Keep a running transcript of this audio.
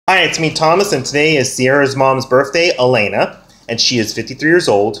Hi, it's me, Thomas, and today is Sierra's mom's birthday, Alana, and she is 53 years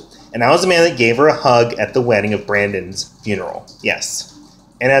old, and I was the man that gave her a hug at the wedding of Brandon's funeral. Yes.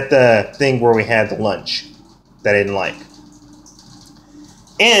 And at the thing where we had the lunch that I didn't like.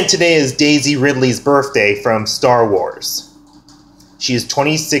 And today is Daisy Ridley's birthday from Star Wars. She is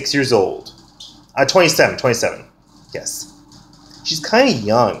 26 years old. 27. Yes. She's kind of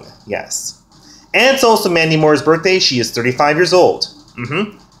young, yes. And it's also Mandy Moore's birthday. She is 35 years old.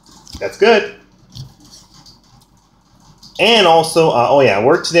 That's good. And also,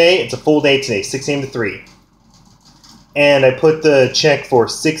 work today. It's a full day today, 6 a.m. to 3. And I put the check for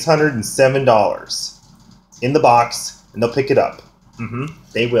 $607 in the box, and they'll pick it up.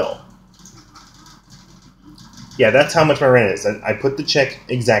 They will. Yeah, that's how much my rent is. I put the check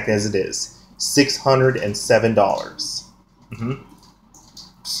exactly as it is. $607.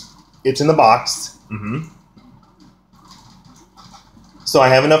 It's in the box. So I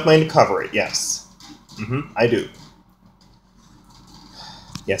have enough money to cover it, yes. I do.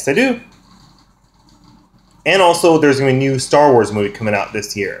 Yes, I do. And also, there's going to be a new Star Wars movie coming out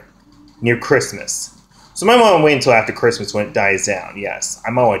this year, near Christmas. So I might want to wait until after Christmas when it dies down. Yes, I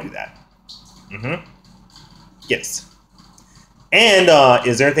might want to do that. Yes. And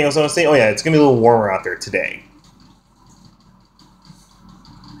is there anything else I want to say? Oh yeah, it's going to be a little warmer out there today.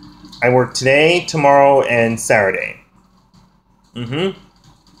 I work today, tomorrow, and Saturday.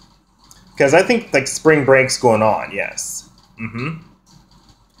 Because I think like spring break's going on, yes.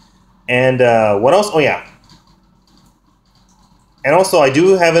 And what else? Oh yeah. And also I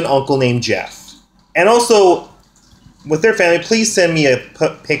do have an uncle named Jeff. And also, with their family, please send me a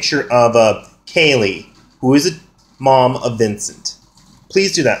picture of Kaylee, who is a mom of Vincent.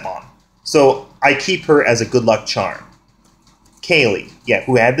 Please do that, Mom. So I keep her as a good luck charm. Kaylee, yeah,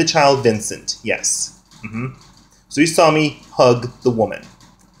 who had the child Vincent, yes. So you saw me hug the woman.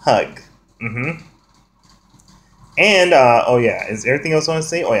 Hug. And, oh yeah, is there anything else I want to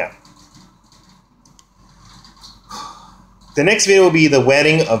say? Oh yeah. The next video will be the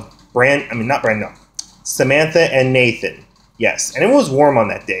wedding of Samantha and Nathan. Yes, and it was warm on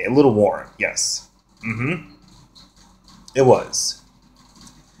that day. A little warm, yes. It was.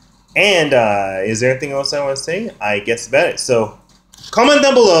 And, is there anything else I want to say? I guess about it. So, comment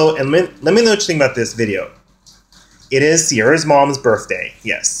down below and let me know what you think about this video. It is Sierra's mom's birthday.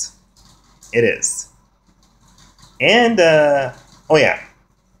 Yes, it is. And, oh yeah.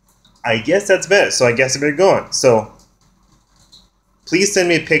 I guess that's about it. So I guess I better go on. So, please send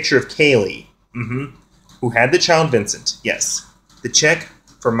me a picture of Kaylee, who had the child Vincent. Yes. The check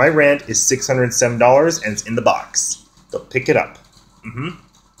for my rent is $607 and it's in the box. They'll pick it up.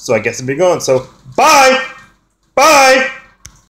 So I guess I better go on. So, bye! Bye!